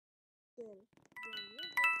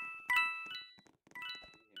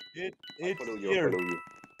It's Follow here. you.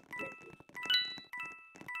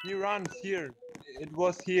 He runs here. It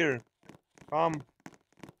was here. Come.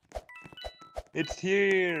 It's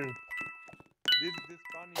here. This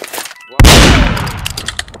bunny.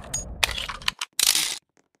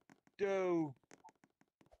 Go.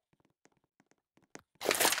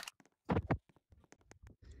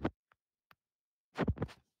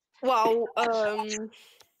 Wow. Hey.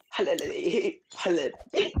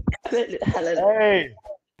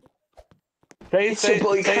 It's your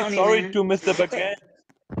boy Say County, sorry man. to Mr. Baguette.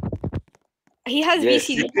 He has Yes.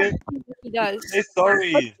 VCD. He does. Say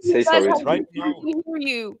sorry. Say sorry Guys, to Right we now. can hear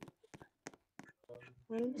you.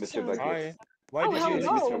 Mr. Hi. Baguette. Why Oh, did you Excuse me,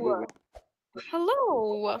 Mr. hello. Baguette.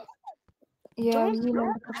 Hello. Ja, Don't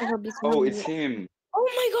niemand gaat op dit Oh, it's moment. him. Oh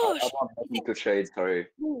my I gosh. want nothing to trade, sorry.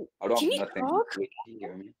 I don't Can have you nothing. talk? Wait, can you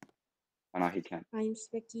hear me? Oh, no, he can't. I'm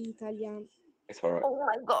speaking Italian. It's alright. Oh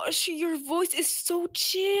my gosh, your voice is so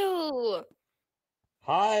chill.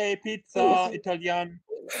 Hi, Pizza Italian.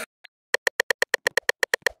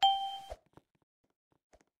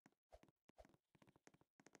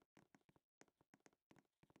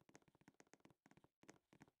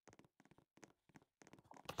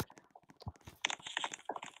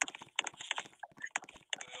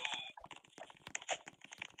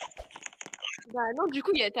 Bah non, du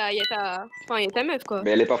coup, il y a ta meuf, quoi.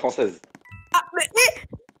 Mais elle est pas française. Ah, mais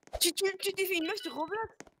tu t'es fait une meuf sur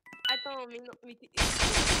Roblox? Attends, mais non, mais t'es...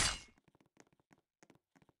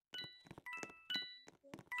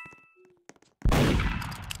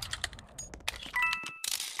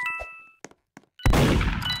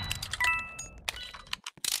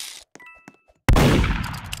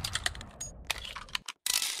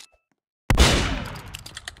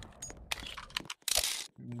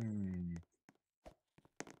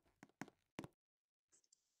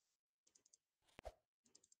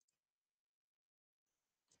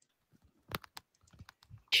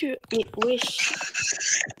 Mais wesh.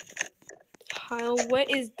 Kyle, what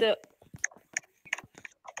is the...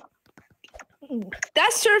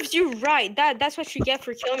 That serves you right. That's what you get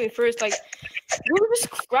for killing me first. Like, you were just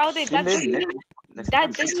crowded. That doesn't give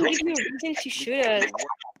you a reason to shoot us.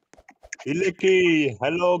 Iliki,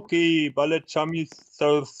 hello, Ki, Ballet Chami,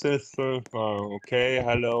 okay,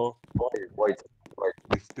 hello. Wait.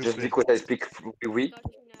 Just because I speak oui. Got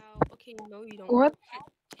you now. Okay, no, you don't. What?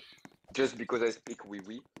 Just because I speak oui.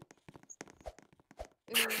 Oui.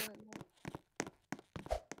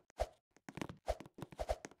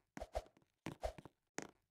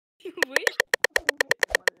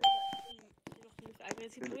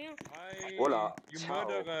 Hola. You Ciao.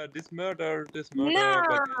 murderer, this murder. Nah,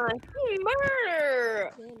 But... he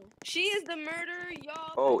murder. She is the murderer,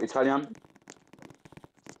 y'all. Oh, Italian?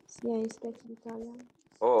 Yeah, I speak Italian.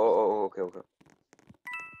 Oh, okay.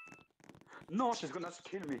 No, she's gonna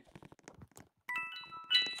kill me.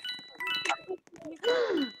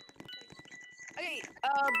 Okay,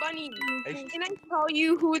 Bunny, can I tell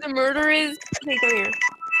you who the murderer is? Okay,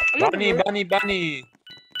 come here. Bunny.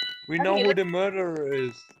 We know who the murderer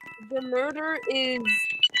is. The murderer is...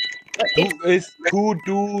 Who?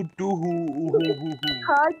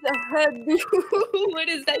 What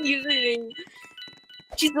is that username?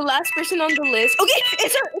 She's the last person on the list. Okay,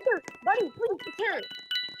 it's her. Bunny, please, it's her.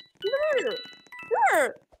 She's the murderer.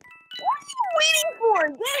 Her. What are you waiting for?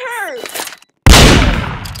 Get her.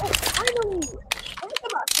 Oh, finally. Every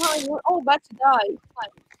time I tell you, we're all about to die.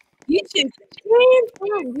 You should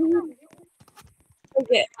transform, dude.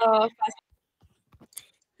 Okay, fast.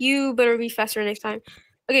 You better be faster next time.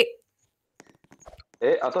 Okay.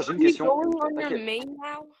 Eh, attends, j'ai une Are you question. going on your main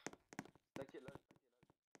now?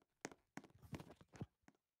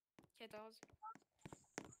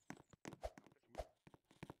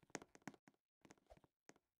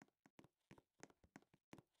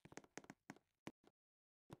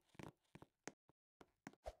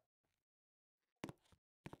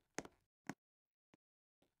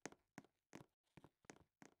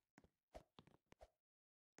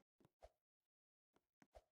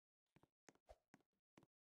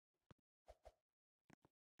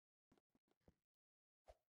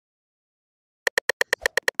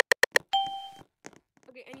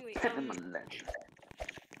 Okay, anyway,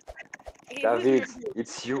 David,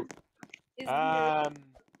 it's you. Wait. I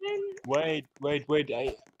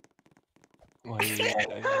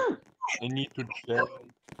need to check.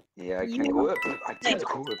 Yeah, I can go up. I can't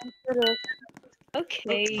go up.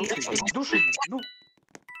 Okay. Don't shoot me. No.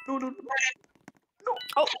 No.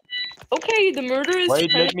 Oh, okay, the murderer is...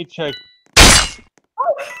 Wait, let me check.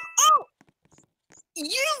 Oh!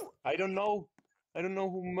 You! I don't know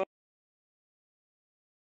who murdered.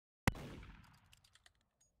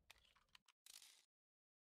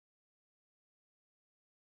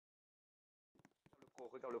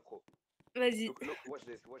 regarde le pro. Vas-y. Look, watch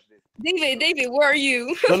this. David, where are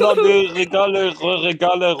you? Solo de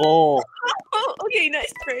regaleront. Oh, okay,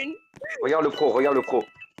 nice friend. Regarde le pro.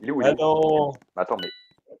 Il est où? Hello. Attends, mais...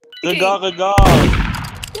 Regarde.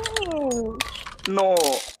 Oh, Non.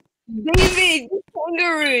 David, you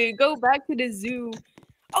kangaroo, go back to the zoo.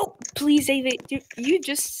 Oh, please, David, you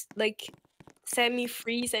just like set me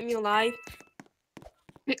free, set me alive.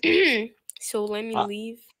 So let me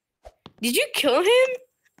leave. Did you kill him?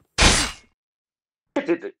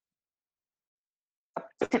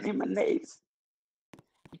 Pity my nails.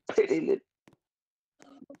 Pity it.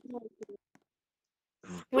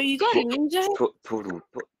 Wait, you got ninja?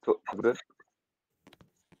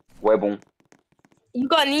 Ouais, bon. You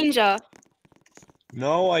got ninja?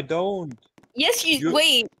 No, I don't. Yes, You-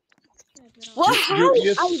 wait. What? you- How?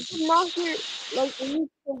 you- I did not hear. Like, when you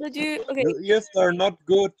told you. Okay. Your ears are not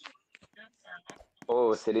good.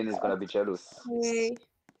 Oh, Celine is gonna be jealous. Okay.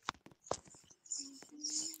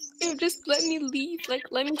 Dude, just let me leave. Like,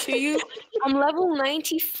 let me show you. I'm level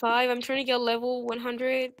 95. I'm trying to get level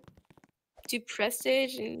 100 to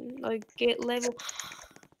prestige and like get level.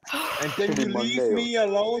 And then you Monday. leave me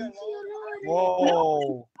alone?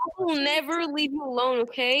 Whoa. I will never leave you alone,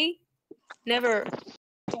 okay? Never.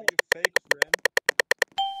 You fake friend.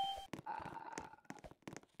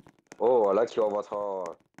 Oh, là qui va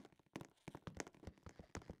votre...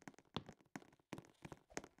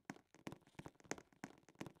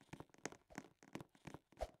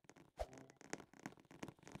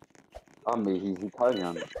 Ah, mais he's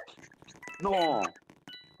Italian. Non.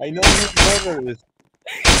 I know who murder is.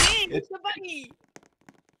 Hey, It's- the bunny.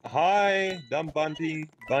 Hi, dumb bunny.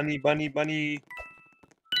 Bunny. What did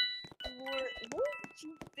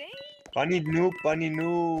you say? Bunny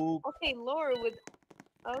noob. Okay, Laura with.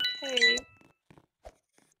 Okay.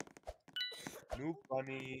 Noob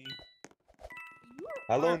bunny. You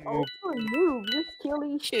Hello, are noob. also a noob. You're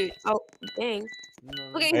killing shit. Oh, dang.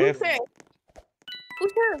 Okay, I who's have- there?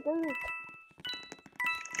 Who's there? David?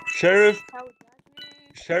 Sheriff. Hal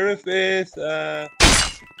Jackman. Sheriff is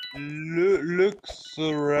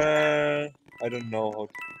Luxora. I don't know how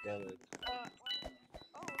to spell it.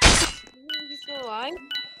 He's still alive?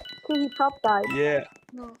 Okay, he top died. Yeah,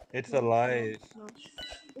 No. it's alive. No.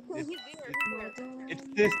 He's there.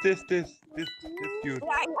 It's this dude. Yeah,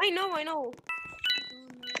 I know.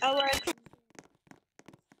 Alright.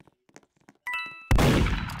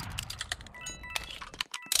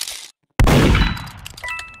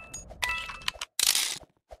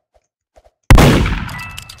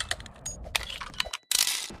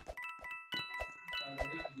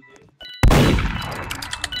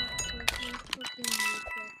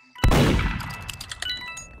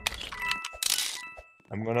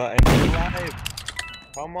 I'm gonna end your life.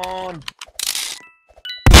 Come on.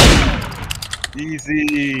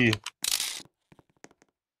 Easy.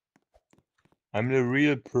 I'm the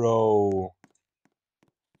real pro.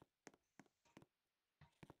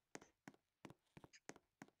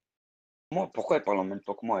 Moi, pourquoi elle parle en même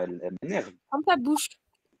temps que moi? Elle m'énerve. Ferme ta bouche.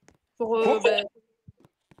 Pour, Quoi? ben,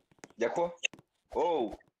 Y'a quoi?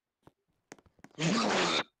 Oh!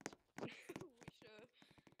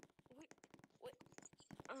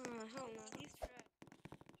 hell no, he's trash.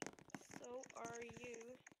 So are you.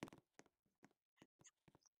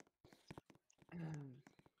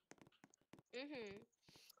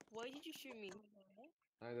 Why did you shoot me?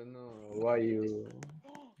 I don't know why you.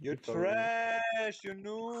 You're told me. trash, you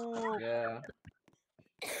noob. Yeah.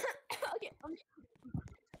 Okay,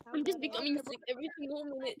 I'm just becoming sick every single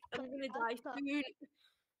minute. I'm gonna die soon.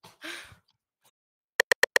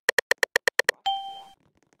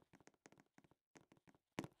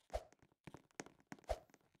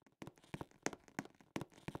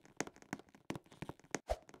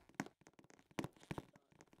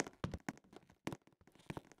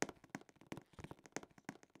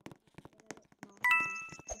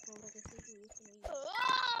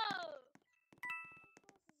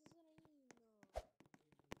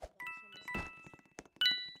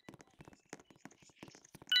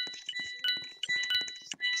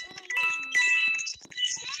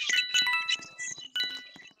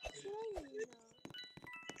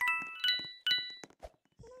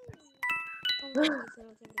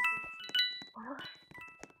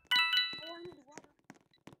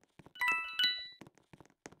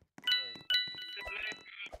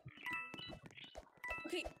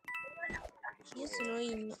 Okay. Io sono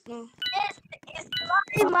in... No.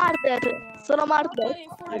 Il Marder! Sono Marder! Okay,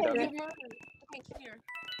 for you murder. Okay, come here.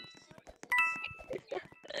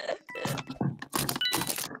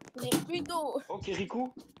 Let me go. Oh,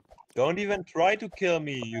 Kirikou? Don't even try to kill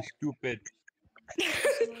me, you stupid.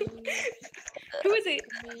 Who is it?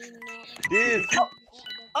 This.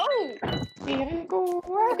 Oh!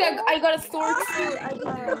 Okay, I got a sword too. I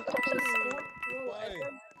got a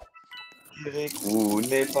Kirikou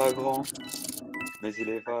n'est pas grand, mais il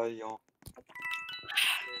est vaillant.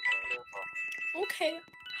 Okay.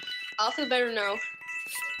 I'll feel better now.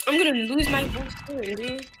 I'm gonna lose my voice soon,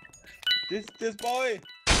 dude. This boy.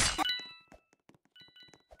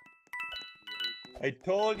 I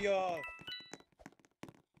told you.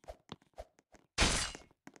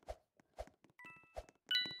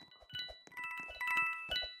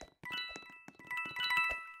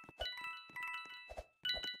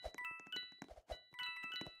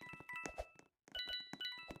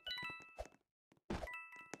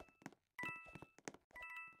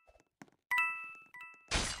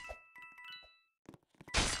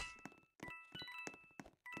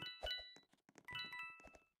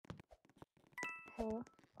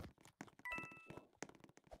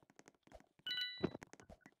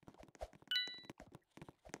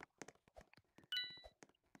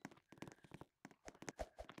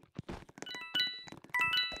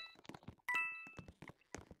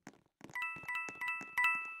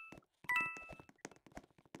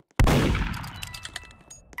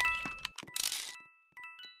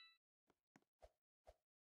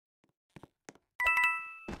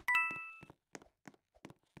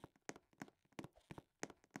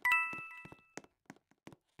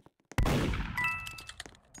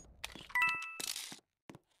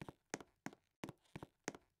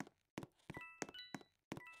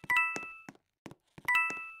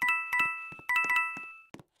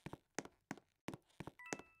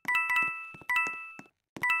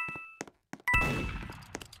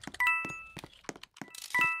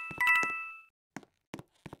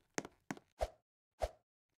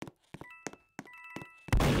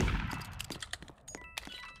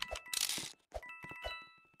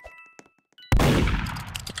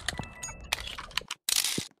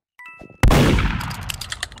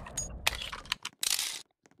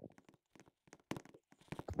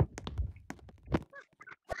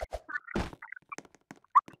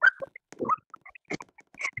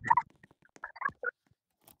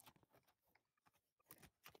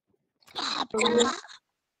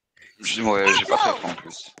 Ouais, j'ai pas très faim en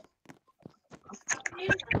plus.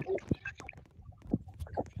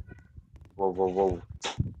 Wow.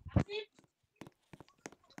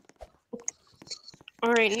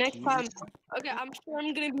 Alright, next time. Okay, I'm sure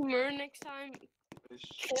I'm gonna be murdered next time.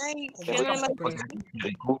 Can I like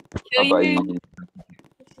Kirikou? kill Ah bah, you?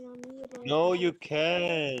 No, you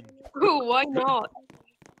can't. Why not?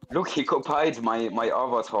 Look, he copied my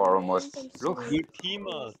avatar almost. Look. You team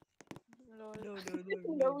us.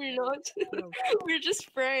 No, we're not. We're just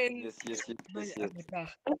friends. Yes.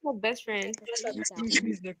 That's my best friend.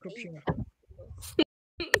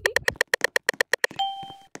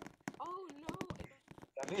 Oh no.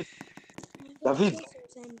 David.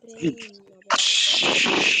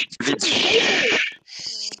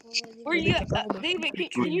 Where you at?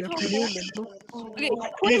 David, can you talk more? Okay,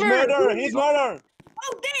 He's murdered. He's murdered.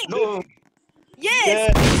 Oh dang! No. Yes!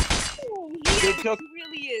 Yeah. Oh, They he took.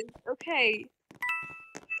 really is. Okay.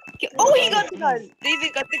 Oh, he got the gun.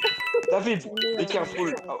 David got the gun. David, be careful.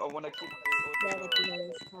 I wanna kill the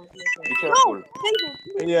Be No, careful.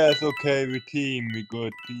 David. Yes, okay, we team. We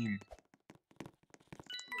good team.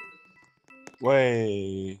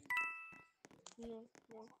 Way.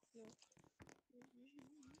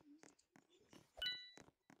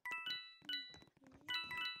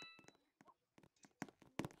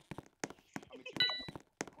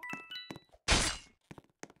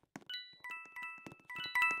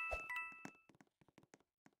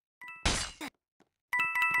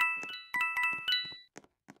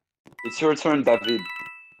 It's your turn, David.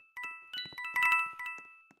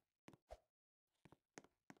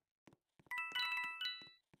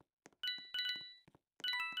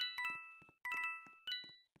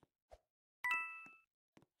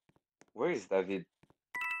 Where is David?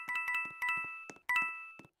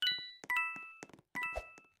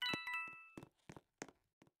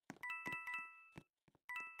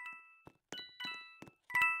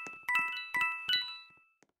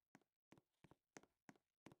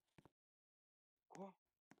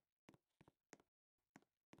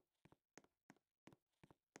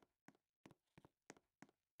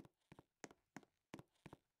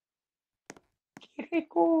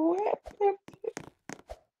 Quoi?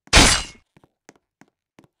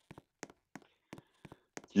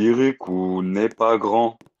 Kirikou n'est pas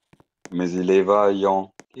grand, mais il est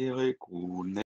vaillant. Kirikou n'est